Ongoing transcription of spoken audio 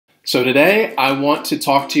So today I want to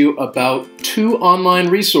talk to you about 2 online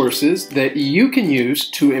resources that you can use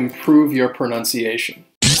to improve your pronunciation.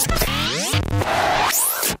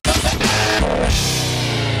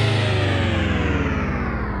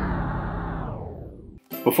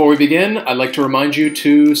 Before we begin, I'd like to remind you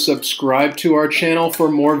to subscribe to our channel for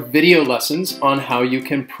more video lessons on how you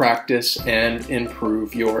can practice and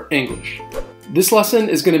improve your English. This lesson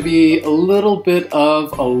is going to be a little bit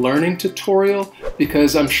of a learning tutorial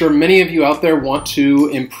because I'm sure many of you out there want to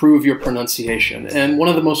improve your pronunciation. And one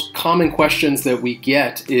of the most common questions that we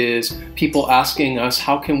get is people asking us,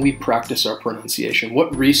 how can we practice our pronunciation?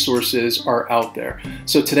 What resources are out there?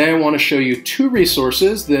 So today I want to show you 2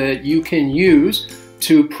 resources that you can use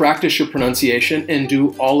to practice your pronunciation and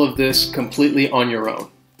do all of this completely on your own.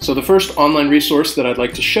 So the first online resource that I'd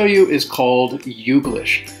like to show you is called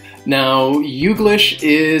Youglish. Now, Youglish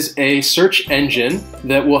is a search engine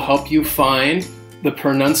that will help you find the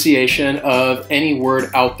pronunciation of any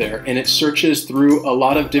word out there, and it searches through a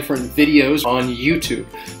lot of different videos on YouTube.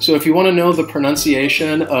 So if you want to know the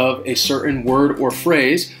pronunciation of a certain word or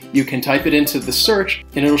phrase, you can type it into the search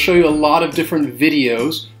and it'll show you a lot of different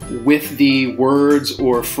videos with the words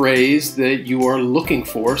or phrase that you are looking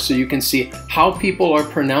for, so you can see how people are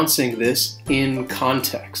pronouncing this in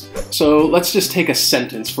context. So let's just take a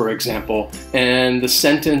sentence, for example, and the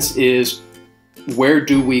sentence is, where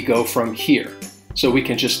do we go from here? So we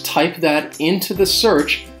can just type that into the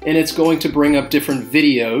search and it's going to bring up different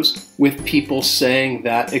videos with people saying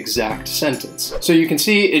that exact sentence. So you can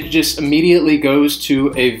see it just immediately goes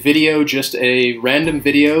to a video, just a random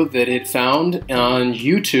video that it found on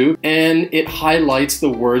YouTube, and it highlights the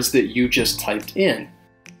words that you just typed in.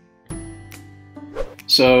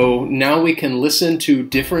 So now we can listen to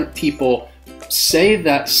different people say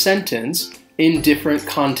that sentence in different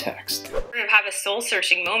contexts. We're going to have a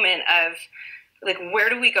soul-searching moment of, like, where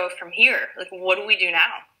do we go from here? Like, what do we do now?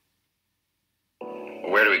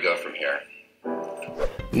 Where do we go from here?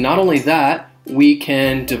 Not only that, we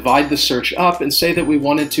can divide the search up and say that we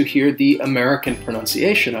wanted to hear the American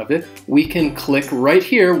pronunciation of it. We can click right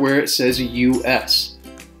here where it says US.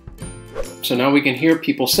 So now we can hear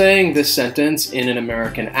people saying this sentence in an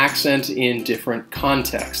American accent in different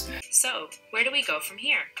contexts. So, where do we go from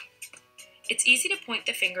here? It's easy to point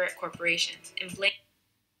the finger at corporations and blame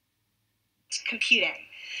computing.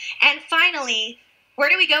 And finally, where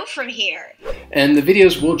do we go from here? And the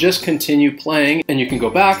videos will just continue playing, and you can go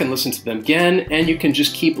back and listen to them again, and you can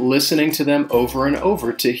just keep listening to them over and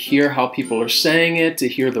over to hear how people are saying it, to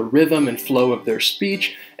hear the rhythm and flow of their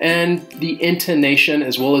speech, and the intonation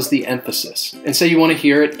as well as the emphasis. And say you want to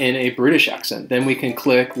hear it in a British accent, then we can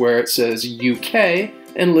click where it says UK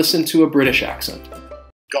and listen to a British accent.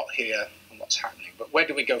 Got here and what's happening, but where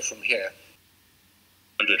do we go from here?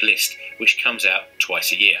 List, which comes out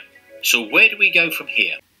twice a year. So where do we go from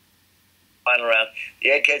here? Final round.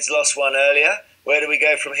 The Eggheads lost one earlier. Where do we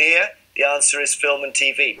go from here? The answer is film and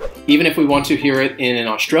TV. Even if we want to hear it in an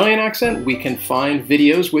Australian accent, we can find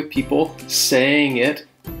videos with people saying it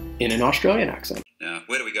in an Australian accent. Now,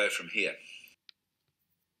 where do we go from here?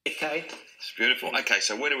 Okay. It's beautiful. Okay,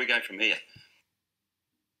 so where do we go from here?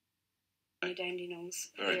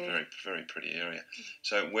 Very pretty area.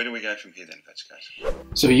 So where do we go from here then, if that's the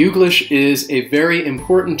case? So Youglish is a very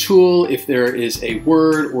important tool if there is a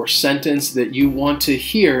word or sentence that you want to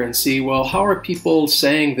hear and see, well, how are people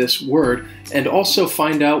saying this word? And also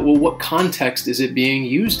find out, well, what context is it being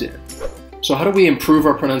used in? So how do we improve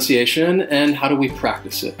our pronunciation and how do we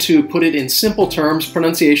practice it? To put it in simple terms,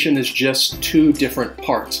 pronunciation is just 2 different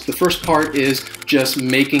parts. The first part is just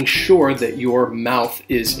making sure that your mouth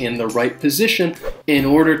is in the right position in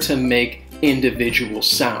order to make individual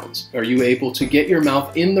sounds. Are you able to get your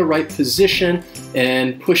mouth in the right position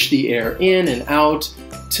and push the air in and out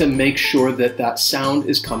to make sure that that sound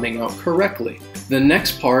is coming out correctly? The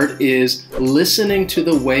next part is listening to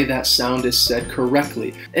the way that sound is said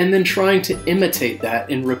correctly and then trying to imitate that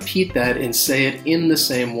and repeat that and say it in the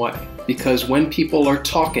same way. Because when people are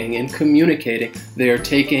talking and communicating, they are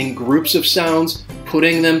taking groups of sounds,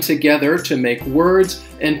 putting them together to make words,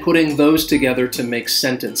 and putting those together to make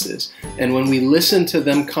sentences. And when we listen to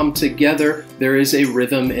them come together, there is a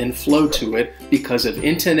rhythm and flow to it because of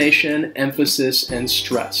intonation, emphasis, and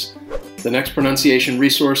stress. The next pronunciation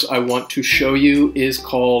resource I want to show you is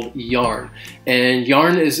called Yarn. And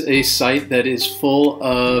Yarn is a site that is full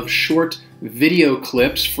of short video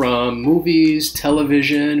clips from movies,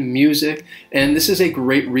 television, music, and this is a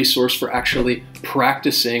great resource for actually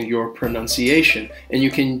practicing your pronunciation. And you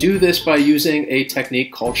can do this by using a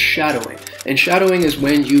technique called shadowing. And shadowing is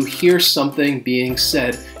when you hear something being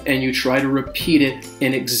said and you try to repeat it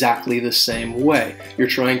in exactly the same way. You're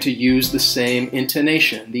trying to use the same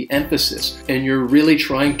intonation, the emphasis, and you're really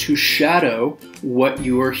trying to shadow what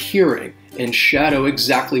you are hearing and shadow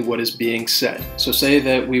exactly what is being said. So say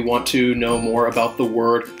that we want to know more about the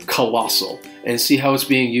word colossal and see how it's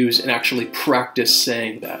being used and actually practice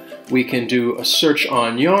saying that. We can do a search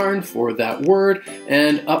on Yarn for that word,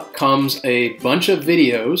 and up comes a bunch of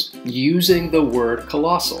videos using the word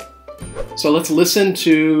colossal. So let's listen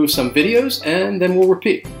to some videos and then we'll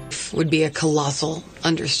repeat. Would be a colossal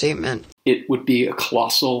understatement. It would be a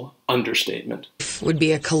colossal understatement. Would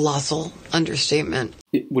be a colossal understatement.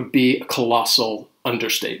 It would be a colossal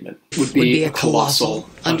understatement. Would be a colossal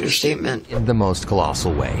understatement. In the most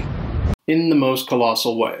colossal way. In the most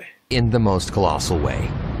colossal way. In the most colossal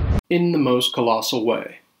way. In the most colossal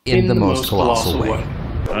way. In the most colossal way.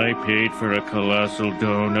 I paid for a colossal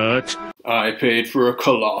donut. I paid for a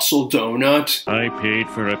colossal donut. I paid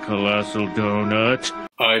for a colossal donut.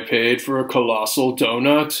 I paid for a colossal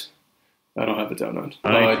donut. I don't have a donut.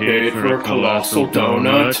 I paid for a colossal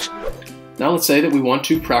donut. Now let's say that we want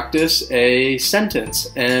to practice a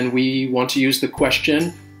sentence and we want to use the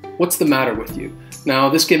question, what's the matter with you? Now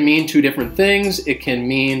this can mean two different things. It can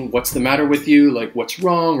mean what's the matter with you, like what's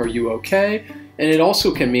wrong, are you okay? And it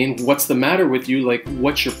also can mean what's the matter with you, like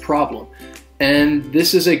what's your problem? And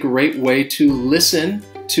this is a great way to listen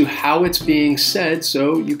to how it's being said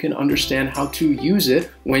so you can understand how to use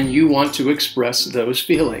it when you want to express those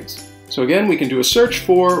feelings. So again, we can do a search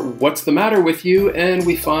for what's the matter with you, and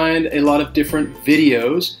we find a lot of different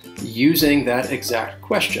videos using that exact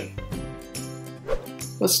question.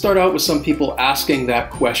 Let's start out with some people asking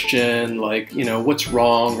that question like, you know, what's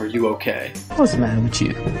wrong? Are you okay? What's the matter with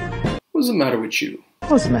you? What's the matter with you?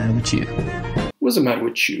 What's the matter with you? What's the matter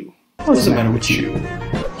with you? What's the matter with you?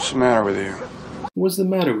 What's the matter with you? What's the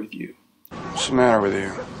matter with you? What's the matter with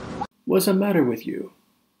you? What's the matter with you?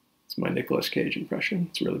 It's my Nicolas Cage impression.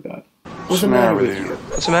 It's really bad. What's the matter with you?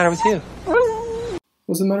 What's the matter with you?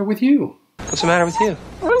 What's the matter with you? What's the matter with you?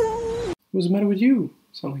 What's the matter with you?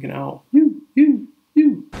 Sound like an owl. You.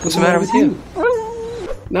 What's the matter with you?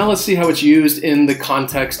 Now let's see how it's used in the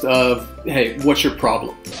context of, hey, what's your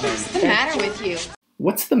problem? What's the matter with you?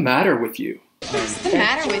 What's the matter with you? What's the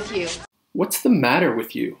matter with you? What's the matter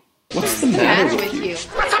with you? What's the matter with you?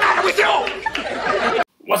 What's the matter with you?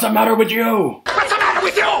 What's the matter with you? What's the matter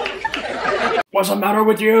with you? What's the matter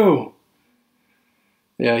with you?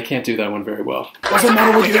 Yeah, I can't do that one very well. What's the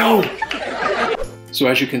matter with you? So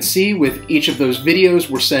as you can see, with each of those videos,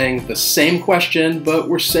 we're saying the same question, but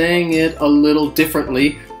we're saying it a little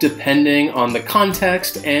differently depending on the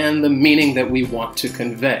context and the meaning that we want to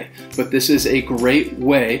convey. But this is a great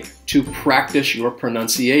way to practice your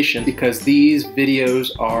pronunciation because these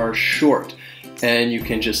videos are short. And you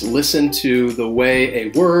can just listen to the way a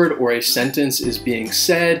word or a sentence is being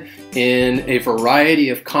said in a variety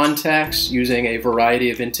of contexts using a variety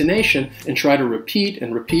of intonation and try to repeat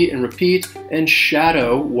and repeat and repeat and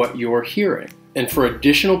shadow what you're hearing. And for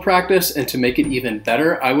additional practice and to make it even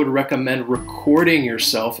better, I would recommend recording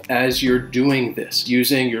yourself as you're doing this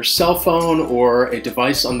using your cell phone or a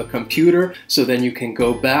device on the computer, so then you can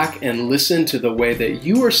go back and listen to the way that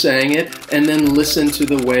you are saying it and then listen to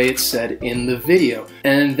the way it's said in the video.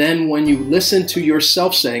 And then when you listen to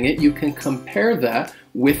yourself saying it, you can compare that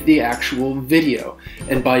with the actual video.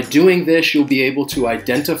 And by doing this, you'll be able to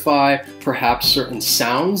identify perhaps certain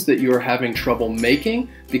sounds that you're having trouble making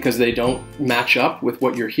because they don't match up with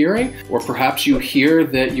what you're hearing, or perhaps you hear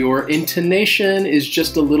that your intonation is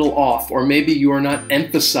just a little off, or maybe you are not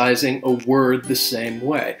emphasizing a word the same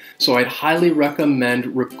way. So I'd highly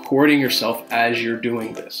recommend recording yourself as you're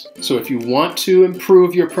doing this. So if you want to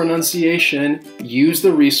improve your pronunciation, use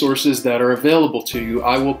the resources that are available to you.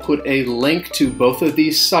 I will put a link to both of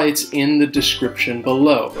these sites in the description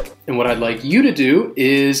below. And what I'd like you to do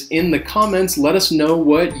is in the comments, let us know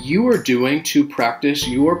what you are doing to practice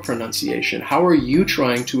your pronunciation. How are you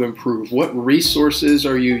trying to improve? What resources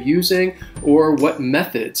are you using, or what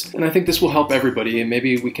methods? And I think this will help everybody, and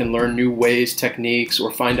maybe we can learn new ways, techniques,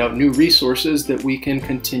 or find out new resources that we can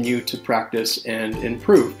continue to practice and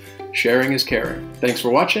improve. Sharing is caring. Thanks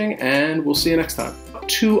for watching, and we'll see you next time.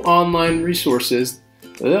 2 online resources,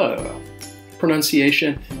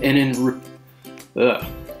 pronunciation, and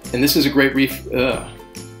and this is a great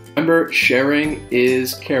remember, sharing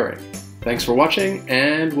is caring. Thanks for watching,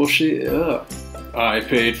 and we'll see. I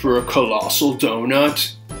paid for a colossal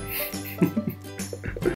donut.